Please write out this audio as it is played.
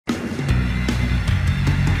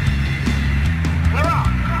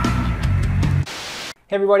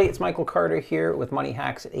Hey everybody, it's Michael Carter here with Money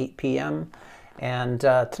Hacks at 8 p.m. And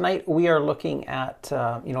tonight we are looking at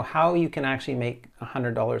how you can actually make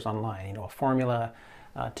 $100 online. A formula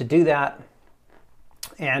to do that.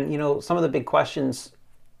 And some of the big questions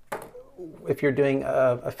if you're doing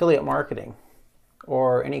affiliate marketing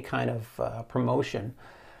or any kind of promotion.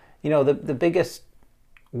 The biggest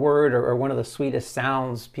word or one of the sweetest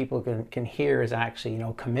sounds people can hear is actually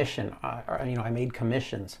commission. I made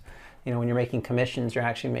commissions. When you're making commissions, you're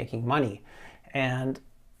actually making money. And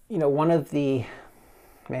one of the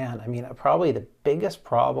probably the biggest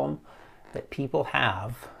problem that people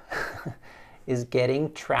have is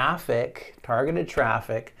getting traffic, targeted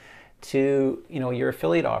traffic, to your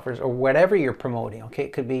affiliate offers or whatever you're promoting. Okay,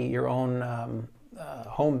 it could be your own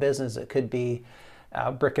home business, it could be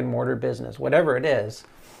brick and mortar business, whatever it is.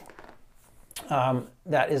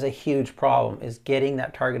 That is a huge problem, is getting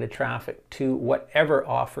that targeted traffic to whatever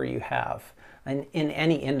offer you have in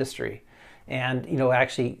any industry, and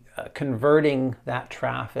actually converting that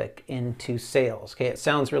traffic into sales. Okay, it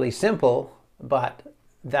sounds really simple, but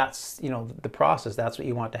that's the process. That's what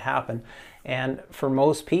you want to happen. And for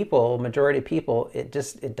most people, majority of people, it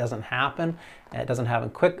doesn't happen. It doesn't happen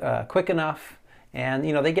quick enough, and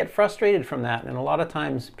they get frustrated from that. And a lot of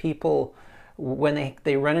times people, when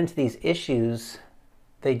they run into these issues,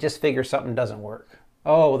 they just figure something doesn't work.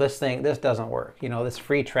 Oh, this doesn't work. This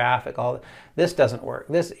free traffic, this doesn't work.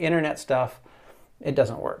 This internet stuff, it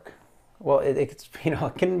doesn't work. Well, it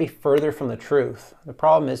couldn't be further from the truth. The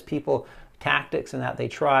problem is people, tactics, and that they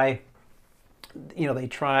try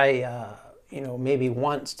maybe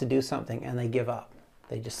once to do something and they give up.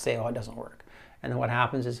 They just say, oh, it doesn't work. And then what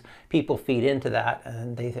happens is people feed into that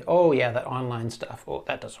and they think, oh yeah, that online stuff, oh,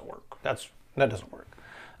 that doesn't work. That doesn't work.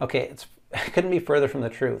 Okay, it couldn't be further from the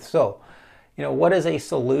truth. So, what is a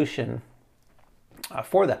solution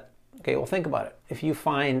for that? Okay, well, think about it. If you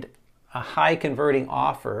find a high converting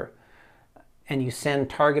offer and you send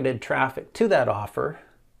targeted traffic to that offer,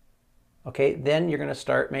 okay, then you're going to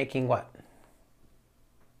start making what?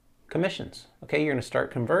 Commissions. Okay, you're going to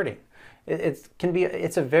start converting.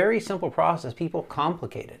 It's a very simple process. People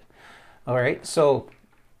complicate it. All right, so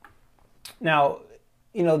now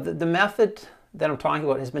the method that I'm talking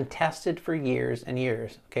about has been tested for years and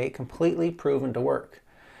years. Okay, completely proven to work.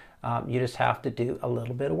 You just have to do a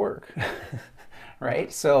little bit of work,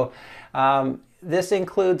 right? So this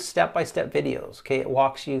includes step-by-step videos. Okay, it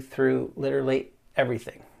walks you through literally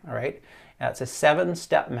everything. All right, it's a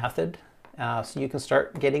 7-step method, so you can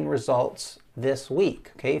start getting results this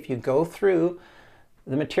week. Okay, if you go through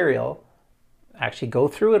the material, actually go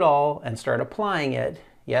through it all and start applying it,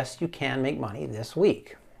 yes, you can make money this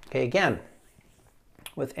week. Okay, again,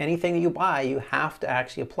 with anything that you buy, you have to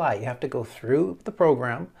actually apply. You have to go through the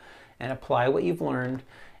program and apply what you've learned,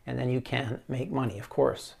 and then you can make money, of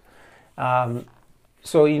course. So,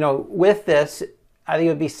 with this, I think it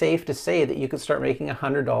would be safe to say that you could start making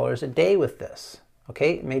 $100 a day with this.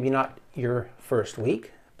 Okay, maybe not your first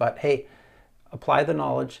week, but hey, apply the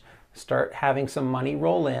knowledge, start having some money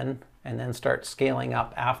roll in, and then start scaling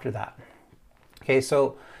up after that. Okay,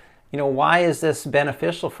 so why is this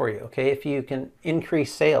beneficial for you? Okay, if you can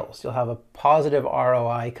increase sales, you'll have a positive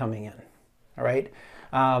ROI coming in. All right,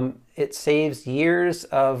 it saves years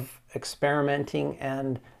of experimenting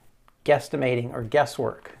and guesstimating or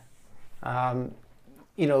guesswork.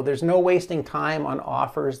 There's no wasting time on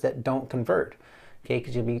offers that don't convert. Okay,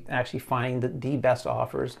 because you'll be actually finding the best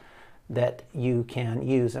offers that you can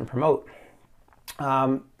use and promote.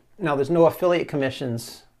 Now, there's no affiliate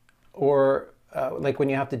commissions or like when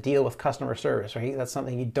you have to deal with customer service, right? That's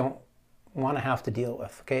something you don't want to have to deal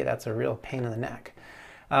with. Okay, that's a real pain in the neck.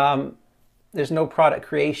 There's no product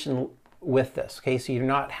creation with this. Okay, so you're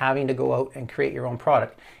not having to go out and create your own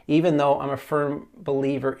product, even though I'm a firm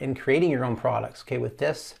believer in creating your own products. Okay, with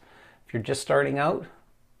this, if you're just starting out,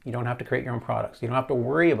 you don't have to create your own products. You don't have to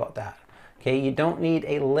worry about that. Okay, you don't need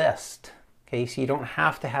a list. Okay, so you don't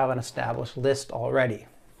have to have an established list already.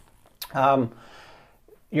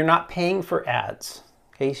 You're not paying for ads.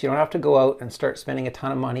 Okay, so you don't have to go out and start spending a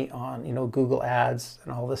ton of money on Google ads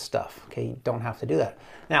and all this stuff. Okay, you don't have to do that.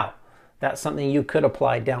 Now, that's something you could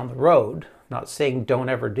apply down the road. Not saying don't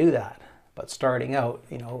ever do that, but starting out,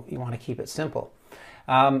 you want to keep it simple.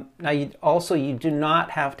 Now, you do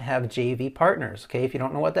not have to have JV partners. Okay, if you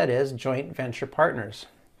don't know what that is, joint venture partners.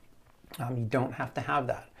 You don't have to have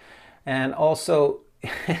that. And also,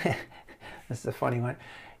 this is a funny one,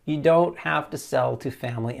 you don't have to sell to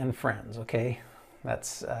family and friends. Okay,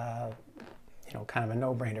 that's kind of a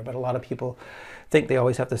no-brainer, but a lot of people think they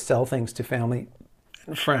always have to sell things to family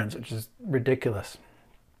and friends, which is ridiculous.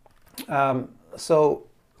 So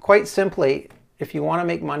quite simply, if you want to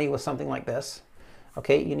make money with something like this,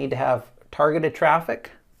 okay, you need to have targeted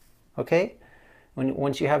traffic, okay?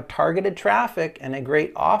 Once you have targeted traffic and a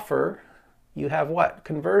great offer, you have what?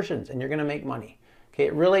 Conversions, and you're going to make money. Okay,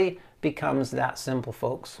 it really becomes that simple,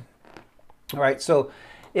 folks. All right, so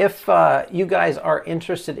if you guys are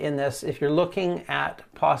interested in this, if you're looking at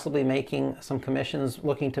possibly making some commissions,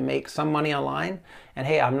 looking to make some money online, and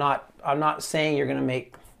hey, I'm not saying you're going to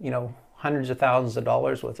make, you know, hundreds of thousands of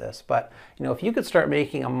dollars with this, but you know, if you could start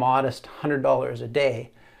making a modest $100 a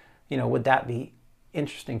day, you know, would that be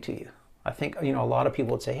interesting to you? I think, you know, a lot of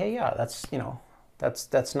people would say, hey, yeah, that's, you know,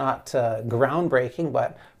 that's not groundbreaking,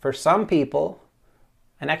 but for some people,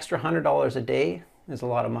 an extra $100 a day is a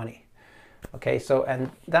lot of money. Okay, so,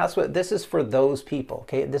 and that's what this is for, those people.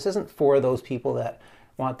 Okay, this isn't for those people that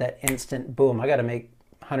want that instant boom, I got to make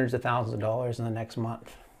hundreds of thousands of dollars in the next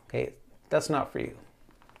month. Okay, that's not for you.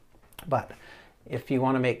 But if you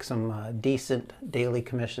want to make some decent daily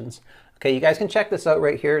commissions, okay, you guys can check this out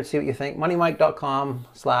right here and see what you think.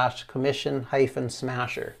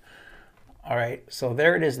 moneymike.com/commission-smasher. All right, so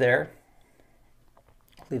there it is there.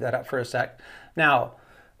 Leave that up for a sec. Now,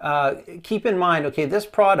 keep in mind, okay, this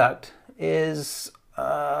product is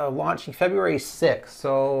launching February 6th,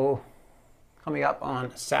 so coming up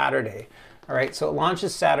on Saturday. All right, so it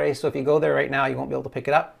launches Saturday, so if you go there right now, you won't be able to pick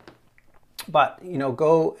it up. But, you know,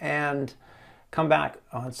 go and come back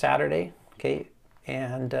on Saturday, okay?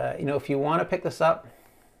 And, you know, if you want to pick this up,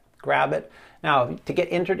 grab it. Now, to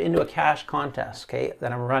get entered into a cash contest, okay,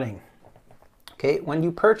 that I'm running, okay, when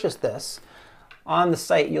you purchase this, on the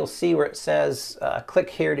site, you'll see where it says, click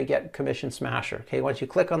here to get Commission Smasher. Okay, once you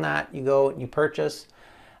click on that, you go and you purchase.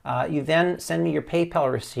 You then send me your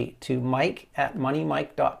PayPal receipt to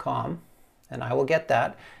mike@moneymike.com, and I will get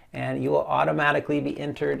that. And you will automatically be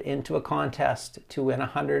entered into a contest to win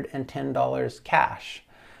 $110 cash.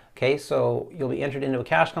 Okay, so you'll be entered into a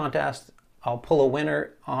cash contest. I'll pull a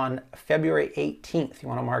winner on February 18th. You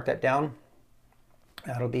want to mark that down.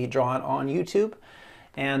 That'll be drawn on YouTube.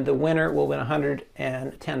 And the winner will win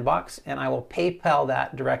 110 bucks, and I will PayPal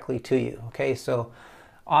that directly to you. Okay, so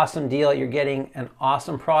awesome deal. You're getting an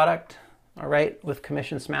awesome product, all right, with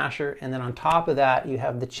Commission Smasher, and then on top of that, you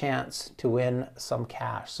have the chance to win some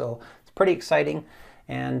cash. So it's pretty exciting,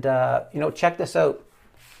 and you know, check this out.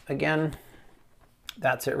 Again,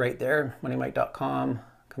 that's it right there, moneymike.com,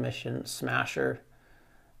 Commission Smasher,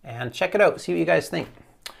 and check it out. See what you guys think.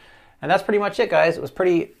 And that's pretty much it, guys. It was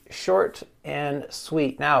pretty short and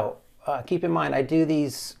sweet. Now, keep in mind, I do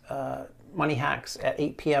these money hacks at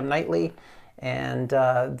 8 p.m. nightly, and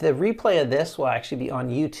the replay of this will actually be on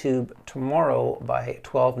YouTube tomorrow by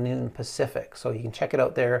 12 noon Pacific. So you can check it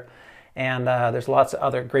out there. And there's lots of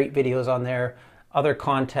other great videos on there, other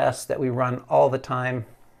contests that we run all the time.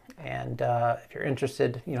 And if you're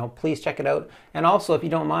interested, you know, please check it out. And also, if you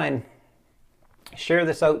don't mind, share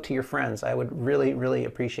this out to your friends. I would really, really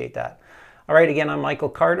appreciate that. All right, again, I'm Michael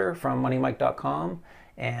Carter from moneymike.com,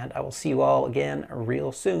 and I will see you all again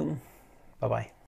real soon. Bye-bye.